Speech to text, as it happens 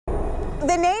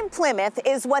The name Plymouth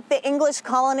is what the English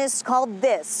colonists called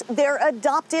this, their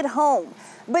adopted home.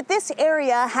 But this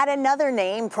area had another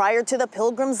name prior to the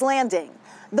Pilgrims' landing.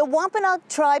 The Wampanoag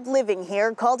tribe living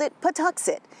here called it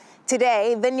Patuxet.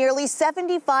 Today, the nearly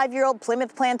 75-year-old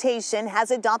Plymouth plantation has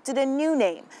adopted a new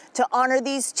name to honor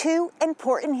these two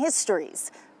important histories.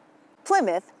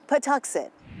 Plimouth Patuxet.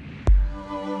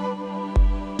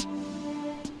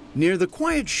 Near the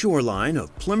quiet shoreline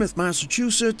of Plymouth,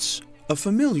 Massachusetts, a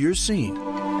familiar scene.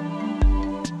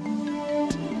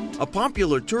 A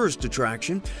popular tourist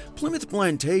attraction, Plymouth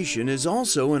Plantation is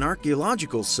also an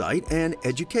archaeological site and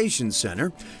education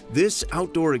center. This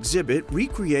outdoor exhibit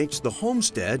recreates the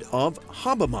homestead of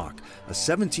Hobbamock, a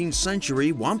 17th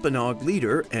century Wampanoag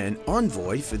leader and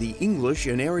envoy for the English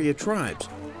and area tribes.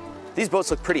 These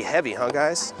boats look pretty heavy, huh,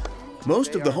 guys?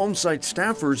 Most of the home site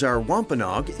staffers are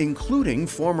Wampanoag, including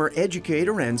former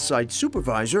educator and site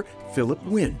supervisor Philip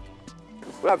Wynn.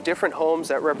 We have different homes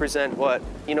that represent what,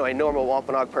 a normal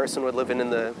Wampanoag person would live in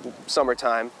the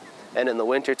summertime and in the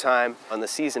wintertime, on the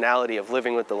seasonality of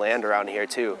living with the land around here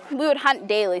too. We would hunt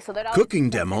daily, so that cooking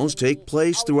demos take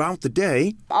place throughout the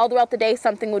day. All throughout the day,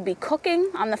 something would be cooking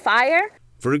on the fire.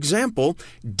 For example,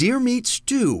 deer meat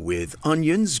stew with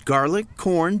onions, garlic,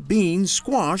 corn, beans,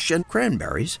 squash, and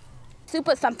cranberries. Soup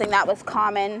was something that was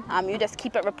common. You just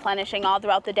keep it replenishing all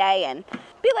throughout the day and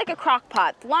be like a crock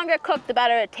pot. The longer it cooked, the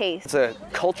better it tastes. It's a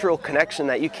cultural connection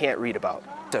that you can't read about.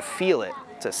 To feel it,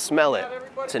 to smell it,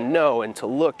 to know and to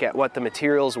look at what the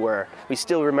materials were. We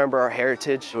still remember our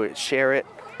heritage, we share it,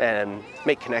 and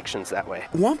make connections that way.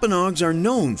 Wampanoags are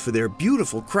known for their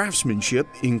beautiful craftsmanship,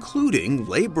 including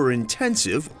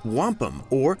labor-intensive wampum,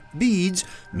 or beads,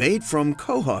 made from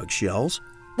quahog shells.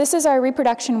 This is our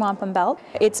reproduction wampum belt.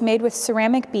 It's made with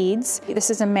ceramic beads. This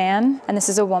is a man and this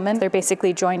is a woman. They're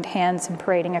basically joined hands and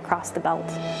parading across the belt.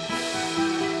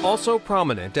 Also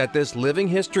prominent at this Living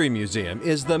History Museum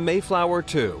is the Mayflower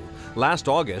II. Last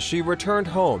August, she returned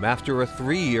home after a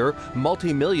 3-year,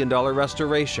 multi-million-dollar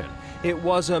restoration. It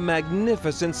was a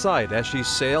magnificent sight as she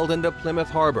sailed into Plymouth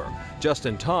Harbor, just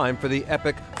in time for the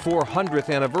epic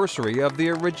 400th anniversary of the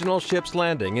original ship's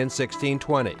landing in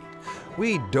 1620.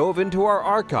 We dove into our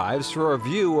archives for a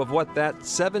view of what that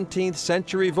 17th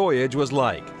century voyage was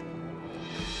like.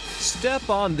 Step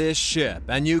on this ship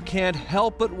and you can't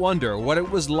help but wonder what it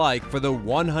was like for the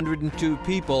 102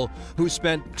 people who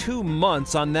spent 2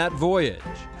 months on that voyage.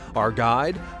 Our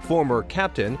guide, former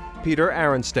Captain Peter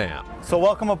Arenstam. So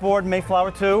welcome aboard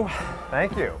Mayflower II.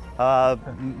 Thank you.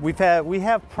 We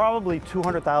have probably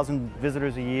 200,000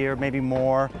 visitors a year, maybe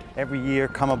more, every year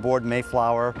come aboard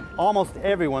Mayflower. Almost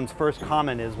everyone's first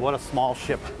comment is, what a small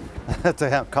ship to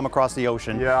have come across the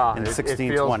ocean in 1620.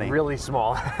 It feels really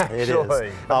small, actually. It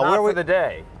is. But not for the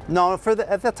day. No,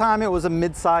 at the time it was a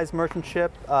mid-sized merchant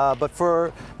ship, but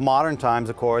for modern times,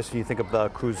 of course, you think of the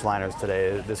cruise liners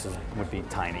today, would be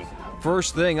tiny.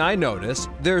 First thing I noticed,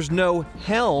 there's no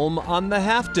helm on the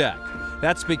half deck.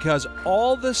 That's because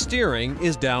all the steering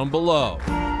is down below.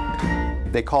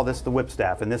 They call this the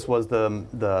whipstaff, and this was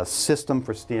the system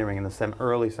for steering in the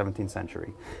early 17th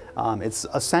century. It's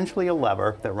essentially a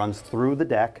lever that runs through the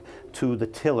deck to the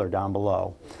tiller down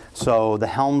below. So the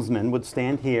helmsman would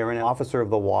stand here, and an officer of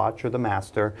the watch or the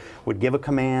master would give a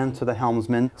command to the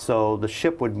helmsman, so the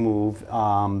ship would move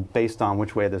based on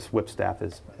which way this whipstaff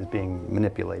is being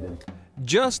manipulated.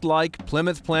 Just like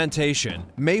Plymouth Plantation,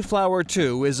 Mayflower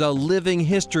II is a living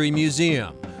history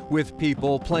museum with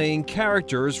people playing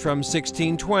characters from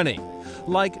 1620,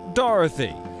 like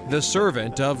Dorothy, the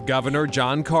servant of Governor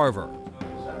John Carver.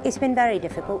 It's been very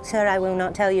difficult, sir. I will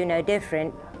not tell you no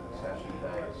different.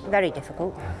 Very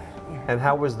difficult. And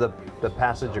how was the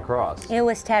passage across? It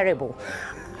was terrible.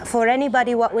 For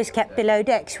anybody what was kept below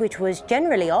decks, which was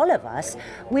generally all of us,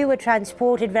 we were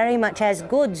transported very much as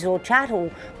goods or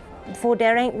chattel, for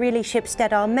there ain't really ships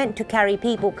that are meant to carry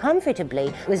people comfortably.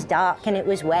 It was dark and it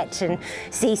was wet and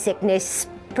seasickness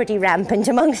pretty rampant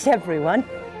amongst everyone.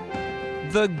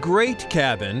 The great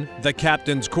cabin, the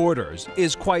captain's quarters,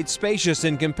 is quite spacious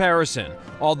in comparison,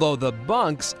 although the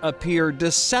bunks appear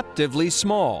deceptively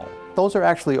small. Those are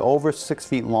actually over 6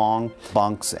 feet long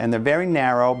bunks, and they're very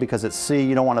narrow because at sea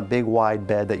you don't want a big wide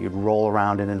bed that you'd roll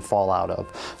around in and fall out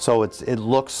of. So it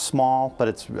looks small, but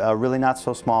it's really not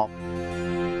so small.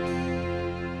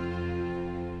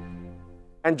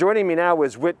 And joining me now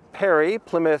is Whit Perry,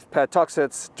 Plymouth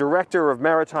Patuxet's Director of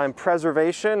Maritime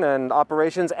Preservation and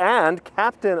Operations and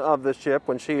captain of the ship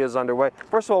when she is underway.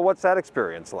 First of all, what's that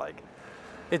experience like?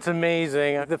 It's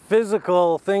amazing. The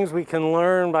physical things we can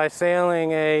learn by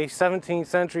sailing a 17th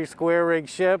century square rig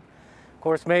ship. Of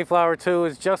course, Mayflower II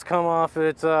has just come off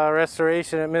its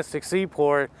restoration at Mystic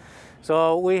Seaport.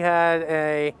 So we had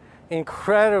a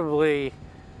incredibly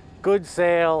good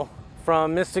sail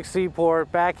from Mystic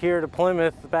Seaport back here to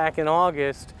Plymouth back in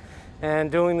August,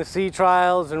 and doing the sea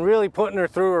trials and really putting her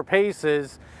through her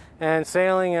paces and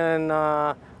sailing in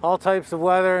all types of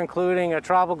weather, including a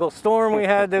tropical storm we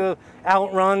had to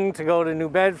outrun to go to New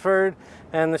Bedford.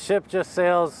 And the ship just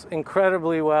sails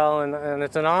incredibly well, and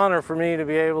it's an honor for me to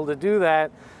be able to do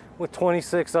that with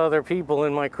 26 other people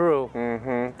in my crew.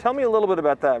 Tell me a little bit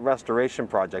about that restoration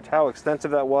project, how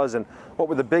extensive that was, and what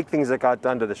were the big things that got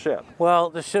done to the ship? Well,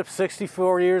 the ship's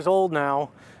 64 years old now,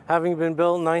 having been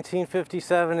built in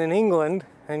 1957 in England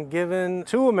and given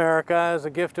to America as a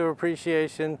gift of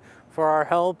appreciation for our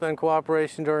help and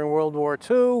cooperation during World War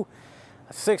II.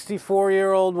 A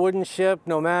 64-year-old wooden ship,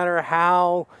 no matter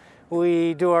how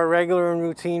we do our regular and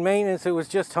routine maintenance, it was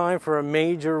just time for a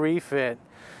major refit.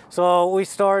 So we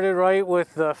started right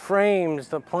with the frames,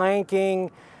 the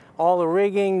planking, all the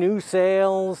rigging, new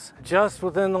sails. Just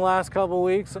within the last couple of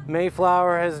weeks,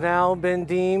 Mayflower has now been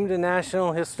deemed a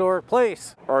National Historic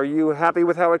Place. Are you happy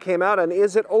with how it came out, and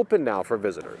is it open now for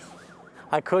visitors?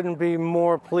 I couldn't be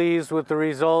more pleased with the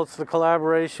results. The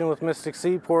collaboration with Mystic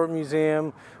Seaport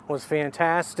Museum was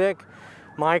fantastic.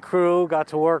 My crew got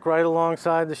to work right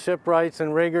alongside the shipwrights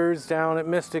and riggers down at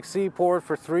Mystic Seaport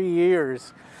for 3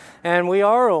 years. And we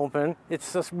are open.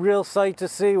 It's a real sight to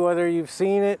see, whether you've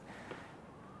seen it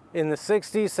in the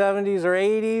 60s, 70s, or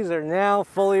 80s, or now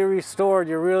fully restored.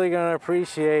 You're really going to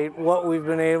appreciate what we've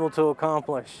been able to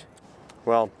accomplish.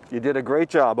 Well, you did a great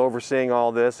job overseeing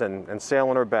all this and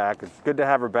sailing her back. It's good to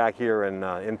have her back here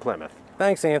in Plymouth.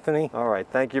 Thanks, Anthony. All right,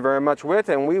 thank you very much, Whit,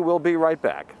 and we will be right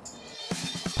back.